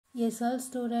Yes, all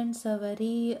students, a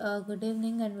very good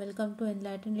evening and welcome to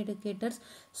Enlightened Educators.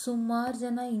 ಸುಮಾರು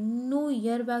ಜನ ಇನ್ನೂ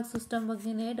air bag system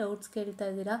ಬಗ್ಗೆನೇ doubts ಕೇಳ್ತಾ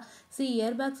ಇದ್ದೀರಾ.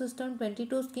 ಇಯರ್ ಬ್ಯಾಗ್ ಸಿಸ್ಟಮ್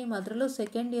 22 ಸ್ಕೀಮ್, ಅದರಲ್ಲೂ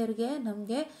ಸೆಕೆಂಡ್ ಇಯರ್ಗೆ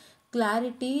ನಮಗೆ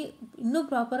ಕ್ಲಾರಿಟಿ ಇನ್ನೂ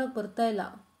ಪ್ರಾಪರಾಗಿ ಬರ್ತಾ ಇಲ್ಲ.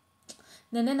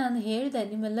 ನೆನ್ನೆ ನಾನು ಹೇಳಿದೆ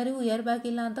ನಿಮ್ಮೆಲ್ಲರಿಗೂ ಇಯರ್ ಬ್ಯಾಗ್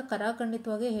ಇಲ್ಲ ಅಂತ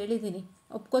ಕರಾಖಂಡಿತವಾಗಿ ಹೇಳಿದ್ದೀನಿ,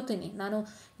 ಒಪ್ಕೋತೀನಿ. ನಾನು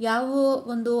ಯಾವ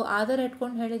ಒಂದು ಆಧಾರ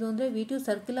ಇಟ್ಕೊಂಡು ಹೇಳಿದ್ದು ಅಂದರೆ ವಿ2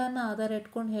 ಸರ್ಕ್ಯುಲರ್ನ ಆಧಾರ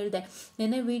ಇಟ್ಕೊಂಡು ಹೇಳಿದೆ.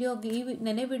 ನೆನೆ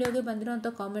ವಿಡಿಯೋಗೆ ಬಂದಿರೋಂಥ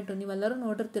ಕಾಮೆಂಟು ನೀವೆಲ್ಲರೂ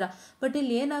ನೋಡಿರ್ತೀರ. ಬಟ್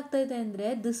ಇಲ್ಲಿ ಏನಾಗ್ತಾ ಇದೆ ಅಂದರೆ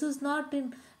this is naught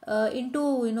into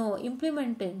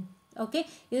implemented. Okay,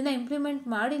 ಇದನ್ನು ಇಂಪ್ಲಿಮೆಂಟ್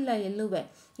ಮಾಡಿಲ್ಲ ಎಲ್ಲೂ.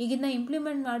 ಈಗಿನ್ನ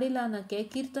ಇಂಪ್ಲಿಮೆಂಟ್ ಮಾಡಿಲ್ಲ ಅನ್ನೋಕ್ಕೆ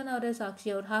ಕೀರ್ತನ ಅವರೇ ಸಾಕ್ಷಿ.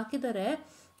 ಅವ್ರು ಹಾಕಿದ್ದಾರೆ,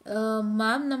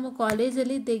 ಮ್ಯಾಮ್ ನಮ್ಮ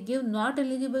ಕಾಲೇಜಲ್ಲಿ they give not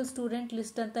eligible student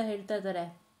list ಅಂತ ಹೇಳ್ತಾ ಇದ್ದಾರೆ.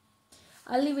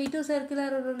 ಅಲ್ಲಿ ವಿ2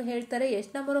 ಸರ್ಕ್ಯುಲರ್ ಅವರು ಹೇಳ್ತಾರೆ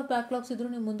ಎಷ್ಟು ನಂಬರ್ ಆಫ್ ಬ್ಯಾಕ್ಲಾಗ್ಸ್ ಇದ್ರು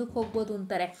ನೀವು ಮುಂದಕ್ಕೆ ಹೋಗ್ಬೋದು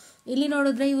ಅಂತಾರೆ. ಇಲ್ಲಿ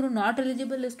ನೋಡಿದ್ರೆ ಇವರು ನಾಟ್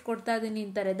ಎಲಿಜಿಬಲ್ ಲಿಸ್ಟ್ ಕೊಡ್ತಾ ಇದ್ದೀನಿ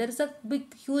ಅಂತಾರೆ. There is a big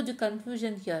huge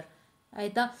confusion here,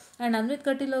 ಆಯಿತಾ. ಆ್ಯಂಡ್ ಅನ್ವಿತ್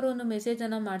ಕಟೀಲ್ ಅವರು ಒಂದು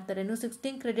ಮೆಸೇಜನ್ನು ಮಾಡ್ತಾರೆ,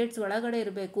 16 ಕ್ರೆಡಿಟ್ಸ್ ಒಳಗಡೆ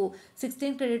ಇರಬೇಕು,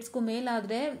 16 ಕ್ರೆಡಿಟ್ಸ್ಗೂ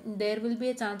ಮೇಲಾದರೆ there will be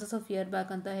A chances of year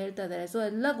back ಅಂತ ಹೇಳ್ತಾ ಇದ್ದಾರೆ. ಸೊ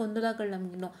ಎಲ್ಲ ಗೊಂದಲಗಳು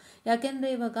ನಮಗಿನ್ನು,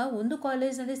 ಯಾಕೆಂದರೆ ಇವಾಗ ಒಂದು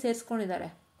ಕಾಲೇಜ್ನಲ್ಲಿ ಸೇರಿಸ್ಕೊಂಡಿದ್ದಾರೆ.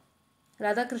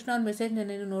 ರಾಧಾಕೃಷ್ಣ ಅವ್ರ ಮೆಸೇಜ್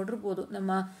ನೀವು ನೋಡಿರ್ಬೋದು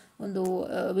ನಮ್ಮ ಒಂದು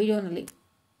ವಿಡಿಯೋನಲ್ಲಿ.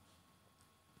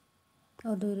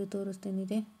 ಹೌದು, ಇರು ತೋರಿಸ್ತೀನಿ.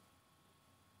 ಇದೆ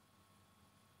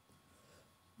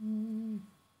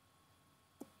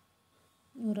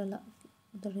ಇವರಲ್ಲ,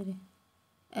 ತಡೀರಿ,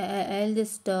 ಐಲ್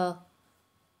ಜಸ್ಟ್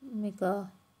ಮೇಕ್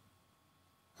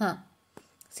ಹಾಂ.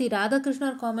 ರಾಧಾಕೃಷ್ಣ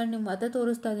ಅವ್ರ ಕಾಮೆಂಟ್ ನಿಮ್ಮ ಮತ್ತೆ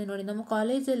ತೋರಿಸ್ತಾ ಇದ್ದೀನಿ ನೋಡಿ. ನಮ್ಮ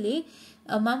ಕಾಲೇಜಲ್ಲಿ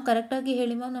ಮ್ಯಾಮ್ ಕರೆಕ್ಟಾಗಿ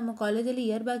ಹೇಳಿ ಮ್ಯಾಮ್, ನಮ್ಮ ಕಾಲೇಜಲ್ಲಿ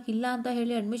ಇಯರ್ ಬ್ಯಾಕ್ ಇಲ್ಲ ಅಂತ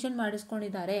ಹೇಳಿ ಅಡ್ಮಿಷನ್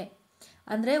ಮಾಡಿಸ್ಕೊಂಡಿದ್ದಾರೆ.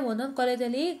 ಅಂದರೆ ಒಂದೊಂದು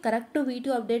ಕಾಲೇಜಲ್ಲಿ ಕರೆಕ್ಟು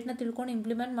ವಿ2 ಅಪ್ಡೇಟ್ನ ತಿಳ್ಕೊಂಡು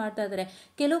ಇಂಪ್ಲಿಮೆಂಟ್ ಮಾಡ್ತಾ ಇದ್ದಾರೆ,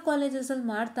 ಕೆಲವು ಕಾಲೇಜಸಲ್ಲಿ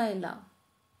ಮಾಡ್ತಾ ಇಲ್ಲ.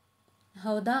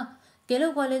 ಹೌದಾ,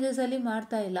 ಕೆಲವು ಕಾಲೇಜಸಲ್ಲಿ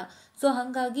ಮಾಡ್ತಾ ಇಲ್ಲ. ಸೊ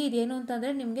ಹಾಗಾಗಿ ಇದೇನು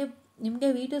ಅಂತಂದರೆ ನಿಮಗೆ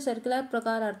ವಿ2 ಸರ್ಕ್ಯುಲರ್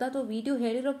ಪ್ರಕಾರ ಅರ್ಥ, ಅಥವಾ ವಿ2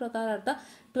 ಹೇಳಿರೋ ಪ್ರಕಾರ ಅರ್ಥ,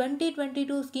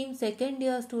 2022 scheme second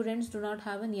year students do not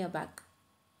have an year back.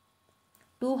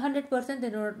 200%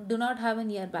 do not have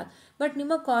an year back. But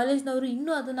ನಿಮ್ಮ ಕಾಲೇಜ್ನವರು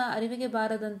ಇನ್ನೂ ಅದನ್ನು ಅರಿವಿಗೆ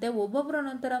ಬಾರದಂತೆ ಒಬ್ಬೊಬ್ಬರು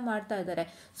ಒಂದೊಂಥರ ಮಾಡ್ತಾ ಇದ್ದಾರೆ.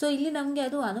 ಸೊ ಇಲ್ಲಿ ನಮಗೆ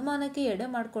ಅದು ಅನುಮಾನಕ್ಕೆ ಎಡೆ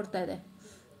ಮಾಡಿಕೊಡ್ತಾ ಇದೆ.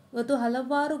 ಇವತ್ತು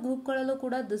ಹಲವಾರು ಗ್ರೂಪ್ಗಳಲ್ಲೂ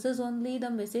ಕೂಡ this is only the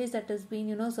message that is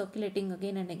been circulating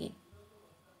again and again.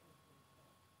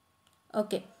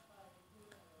 Okay,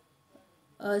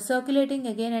 circulating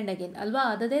again and again ಅಲ್ವಾ,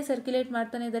 ಅದೇ ಸರ್ಕ್ಯುಲೇಟ್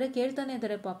ಮಾಡ್ತಾನೆ ಇದ್ದಾರೆ, ಕೇಳ್ತಾನೆ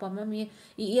ಇದ್ದಾರೆ. ಪಾಪ ಮ್ಯಾಮ್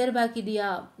ಇಯರ್ ಬ್ಯಾಕ್ ಇದೆಯಾ,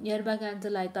 ಇಯರ್ ಬ್ಯಾಕ್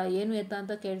ಕ್ಯಾನ್ಸಲ್ ಆಯಿತಾ, ಏನು ಎತ್ತಾ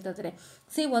ಅಂತ ಕೇಳ್ತಾ ಇದ್ದಾರೆ.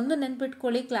 ಒಂದು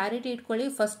ನೆನ್ಪಿಟ್ಕೊಳ್ಳಿ, ಕ್ಲಾರಿಟಿ ಇಟ್ಕೊಳ್ಳಿ,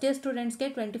 ಫಸ್ಟ್ ಇಯರ್ ಸ್ಟೂಡೆಂಟ್ಸ್ಗೆ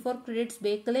 24 ಕ್ರೆಡಿಟ್ಸ್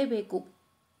ಬೇಕೇ ಬೇಕು,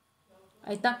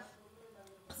 ಆಯಿತಾ.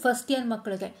 ಫಸ್ಟ್ ಇಯರ್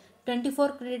ಮಕ್ಕಳಿಗೆ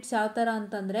 24 ಕ್ರೆಡಿಟ್ಸ್ ಯಾವ ಥರ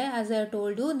ಅಂತಂದರೆ, ಆ್ಯಸ್ ಐ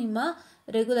ಟೋಲ್ಡ್ ಯು, ನಿಮ್ಮ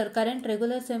current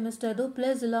regular ಸೆಮಿಸ್ಟರ್ದು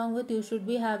plus along with you should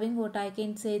be having what I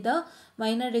can say the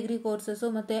minor degree courses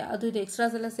ಮತ್ತು ಅದು ಇದು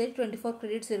ಎಕ್ಸ್ಟ್ರಾಸ್ ಎಲ್ಲ ಸೇರಿ 24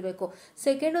 ಕ್ರೆಡಿಟ್ಸ್ ಇರಬೇಕು.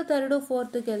 Second, third,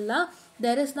 ಫೋರ್ತ್ಗೆಲ್ಲ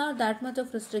there is not that much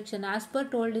of restriction as per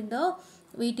told in the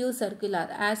V two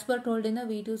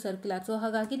 circular. So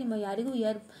ಹಾಗಾಗಿ ನಿಮ್ಮ ಯಾರಿಗೂ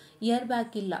year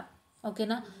back ಇಲ್ಲ,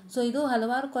 ಓಕೆನಾ. ಸೊ ಇದು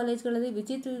ಹಲವಾರು ಕಾಲೇಜ್ಗಳಲ್ಲಿ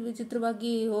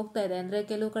ವಿಚಿತ್ರವಾಗಿ ಹೋಗ್ತಾ ಇದೆ. ಅಂದರೆ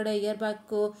ಕೆಲವು ಕಡೆ ಇಯರ್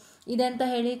ಬ್ಯಾಕ್ ಇದೆ ಅಂತ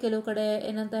ಹೇಳಿ, ಕೆಲವು ಕಡೆ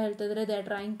ಏನಂತ ಹೇಳ್ತಾ ಇದ್ದಾರೆ, they are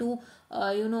trying to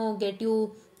get you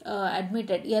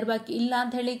admitted. Year back ಇಲ್ಲ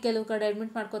ಅಂತ ಹೇಳಿ ಕೆಲವು ಕಡೆ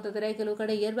ಅಡ್ಮಿಟ್ ಮಾಡ್ಕೋತಾ ಇದ್ದಾರೆ, ಕೆಲವು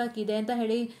ಕಡೆ ಇಯರ್ ಬ್ಯಾಕ್ ಇದೆ ಅಂತ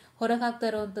ಹೇಳಿ ಹೊರಗೆ ಹಾಕ್ತಾ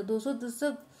ಇರೋವಂಥದ್ದು. So this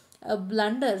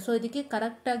blunder. ಸೊ ಇದಕ್ಕೆ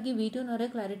ಕರೆಕ್ಟಾಗಿ ವಿ2ನವರೇ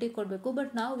ಕ್ಲಾರಿಟಿ ಕೊಡಬೇಕು.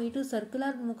 ಬಟ್ ನಾವು ವಿ2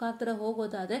 ಸರ್ಕ್ಯುಲರ್ ಮುಖಾಂತರ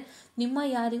ಹೋಗೋದಾದರೆ ನಿಮ್ಮ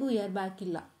ಯಾರಿಗೂ ಇಯರ್ ಬ್ಯಾಕ್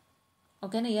ಇಲ್ಲ,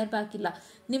 ಓಕೆನಾ. ಇಯರ್ ಬ್ಯಾಕ್ ಇಲ್ಲ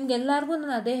ನಿಮ್ಗೆಲ್ಲರಿಗೂ.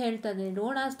 ನಾನು ಅದೇ ಹೇಳ್ತಾ ಇದ್ದೀನಿ,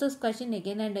 don't ask this question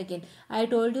again and again. I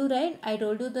told you right, I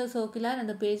told you the circular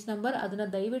and the page number. ಅದನ್ನು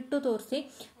ದಯವಿಟ್ಟು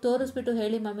ತೋರಿಸ್ಬಿಟ್ಟು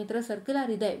ಹೇಳಿ ಮ್ಯಾಮ್ ಈ ಥರ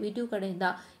ಸರ್ಕ್ಯುಲರ್ ಇದೆ ವಿ2 ಕಡೆಯಿಂದ,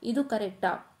 ಇದು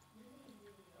ಕರೆಕ್ಟಾ,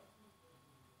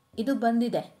 ಇದು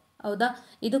ಬಂದಿದೆ, ಹೌದಾ,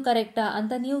 ಇದು ಕರೆಕ್ಟಾ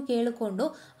ಅಂತ ನೀವು ಕೇಳಿಕೊಂಡು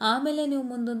ಆಮೇಲೆ ನೀವು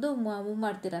ಮುಂದೊಂದು ಮೂವ್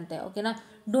ಮಾಡ್ತೀರಂತೆ, ಓಕೆನಾ.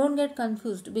 ಡೋಂಟ್ ಗೆಟ್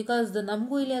ಕನ್ಫ್ಯೂಸ್ಡ್, ಬಿಕಾಸ್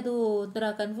ನಮಗೂ ಇಲ್ಲಿ ಅದು ಒಂಥರ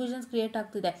ಕನ್ಫ್ಯೂಷನ್ಸ್ ಕ್ರಿಯೇಟ್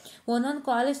ಆಗ್ತಿದೆ. ಒಂದೊಂದು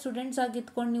ಕಾಲೇಜ್ ಸ್ಟೂಡೆಂಟ್ಸ್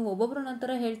ಆಗಿತ್ಕೊಂಡು ನೀವು ಒಬ್ಬೊಬ್ರು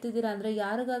ಒಂಥರ ಹೇಳ್ತಿದ್ದೀರಾ ಅಂದರೆ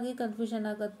ಯಾರಿಗಾಗಿ ಕನ್ಫ್ಯೂಷನ್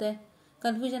ಆಗುತ್ತೆ?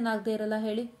 ಕನ್ಫ್ಯೂಷನ್ ಆಗದೆ ಇರಲ್ಲ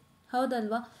ಹೇಳಿ,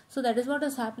 ಹೌದಲ್ವಾ. So that is what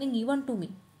is happening even to me.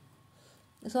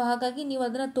 So ಹಾಗಾಗಿ ನೀವು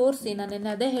ಅದನ್ನು ತೋರಿಸಿ,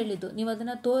 ನಾನು ಅದೇ ಹೇಳಿದ್ದು, ನೀವು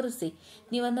ಅದನ್ನು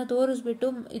ತೋರಿಸ್ಬಿಟ್ಟು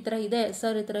ಈ ಥರ ಇದೆ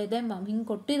ಸರ್, ಈ ಥರ ಇದೆ ಮ್ಯಾಮ್, ಹಿಂಗೆ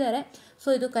ಕೊಟ್ಟಿದ್ದಾರೆ, ಸೊ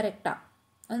ಇದು ಕರೆಕ್ಟಾ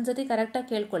ಒಂದ್ಸತಿ ಕರೆಕ್ಟಾಗಿ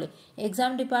ಕೇಳ್ಕೊಳ್ಳಿ.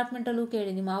 ಎಕ್ಸಾಮ್ ಡಿಪಾರ್ಟ್ಮೆಂಟಲ್ಲೂ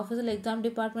ಕೇಳಿ, ನಿಮ್ಮ ಆಫೀಸಲ್ಲಿ ಎಕ್ಸಾಮ್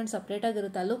ಡಿಪಾರ್ಟ್ಮೆಂಟ್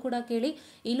ಸಪ್ರೇಟಾಗಿರುತ್ತೆ, ಅಲ್ಲೂ ಕೂಡ ಕೇಳಿ,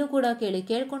 ಇಲ್ಲೂ ಕೂಡ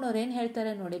ಕೇಳ್ಕೊಂಡು ಅವ್ರು ಏನು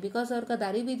ಹೇಳ್ತಾರೆ ನೋಡಿ. ಬಿಕಾಸ್ ಅವ್ರಿಗೆ ಅದು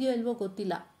ಅರಿವಿದೆಯೋ ಇಲ್ವೋ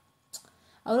ಗೊತ್ತಿಲ್ಲ,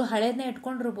 ಅವರು ಹಳೇದನ್ನೇ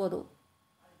ಇಟ್ಕೊಂಡಿರ್ಬೋದು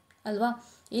ಅಲ್ವಾ.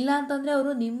 ಇಲ್ಲ ಅಂತಂದರೆ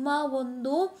ಅವರು ನಿಮ್ಮ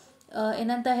ಒಂದು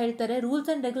ಏನಂತ ಹೇಳ್ತಾರೆ rules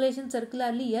and regulation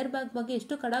ಸರ್ಕ್ಯುಲರ್ಲಿ year back ಬಗ್ಗೆ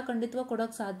ಎಷ್ಟು ಖಂಡಿತವಾಗಿ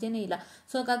ಕೊಡೋಕ್ಕೆ ಸಾಧ್ಯನೇ ಇಲ್ಲ.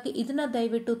 ಸೊ ಹಾಗಾಗಿ ಇದನ್ನು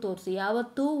ದಯವಿಟ್ಟು ತೋರಿಸಿ.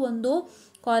 ಯಾವತ್ತೂ ಒಂದು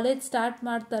ಕಾಲೇಜ್ ಸ್ಟಾರ್ಟ್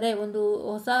ಮಾಡ್ತಾರೆ, ಒಂದು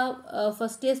ಹೊಸ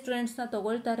ಫಸ್ಟ್ ಇಯರ್ ಸ್ಟೂಡೆಂಟ್ಸ್ನ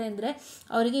ತೊಗೊಳ್ತಾರೆ ಅಂದರೆ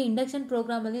ಅವರಿಗೆ ಇಂಡಕ್ಷನ್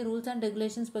ಪ್ರೋಗ್ರಾಮಲ್ಲಿ ರೂಲ್ಸ್ ಆ್ಯಂಡ್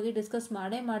ರೆಗ್ಯುಲೇಷನ್ಸ್ ಬಗ್ಗೆ ಡಿಸ್ಕಸ್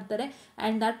ಮಾಡೇ ಮಾಡ್ತಾರೆ.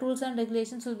 And that rules and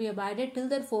regulations will be ಅಬೈಡೆಡ್ till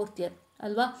there 4th year.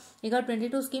 ಅಲ್ವಾ. ಈಗ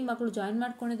 22 ಸ್ಕೀಮ್ ಮಕ್ಕಳು ಜಾಯಿನ್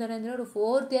ಮಾಡ್ಕೊಂಡಿದ್ದಾರೆ ಅಂದರೆ ಅವರು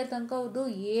 4th ಇಯರ್ ತನಕ ಅವ್ರದ್ದು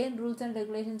ಏನು ರೂಲ್ಸ್ ಆ್ಯಂಡ್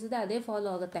ರೆಗ್ಯುಲೇಷನ್ಸ್ ಇದೆ ಅದೇ ಫಾಲೋ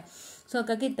ಆಗುತ್ತೆ. ಸೊ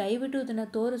ಹಾಗಾಗಿ ದಯವಿಟ್ಟು ಇದನ್ನು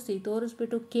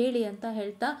ತೋರಿಸ್ಬಿಟ್ಟು ಕೇಳಿ ಅಂತ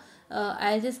ಹೇಳ್ತಾ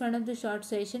I just want the short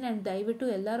session. And ದಯವಿಟ್ಟು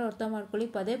ಎಲ್ಲರೂ ಅರ್ಥ ಮಾಡ್ಕೊಳ್ಳಿ,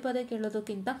 ಪದೇ ಪದೇ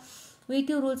ಕೇಳೋದಕ್ಕಿಂತ VT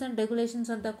ರೂಲ್ಸ್ ಆ್ಯಂಡ್ ರೆಗ್ಯುಲೇಷನ್ಸ್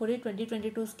ಅಂತ ಕೊಡಿ,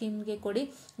 2022 ಸ್ಕೀಮ್ಗೆ ಕೊಡಿ,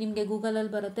 ನಿಮಗೆ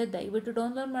ಗೂಗಲಲ್ಲಿ ಬರುತ್ತೆ. ದಯವಿಟ್ಟು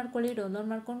ಡೌನ್ಲೋಡ್ ಮಾಡ್ಕೊಳ್ಳಿ. ಡೌನ್ಲೋಡ್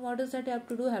ಮಾಡ್ಕೊಂಡು what is that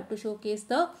have to show case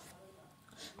the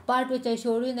part which I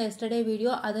showed in yesterday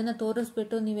video. ಅದನ್ನು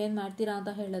ತೋರಿಸ್ಬಿಟ್ಟು ನೀವೇನು ಮಾಡ್ತೀರಾ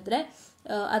ಅಂತ ಹೇಳಿದ್ರೆ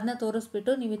ಅದನ್ನ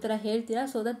ತೋರಿಸ್ಬಿಟ್ಟು ನೀವು ಈ ಥರ ಹೇಳ್ತೀರಾ.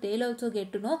 So that they will also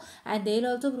get to know and they will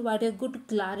also provide A good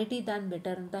clarity than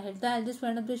better ಅಂತ ಹೇಳ್ತಾ I just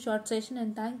want the short session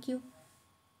and thank you.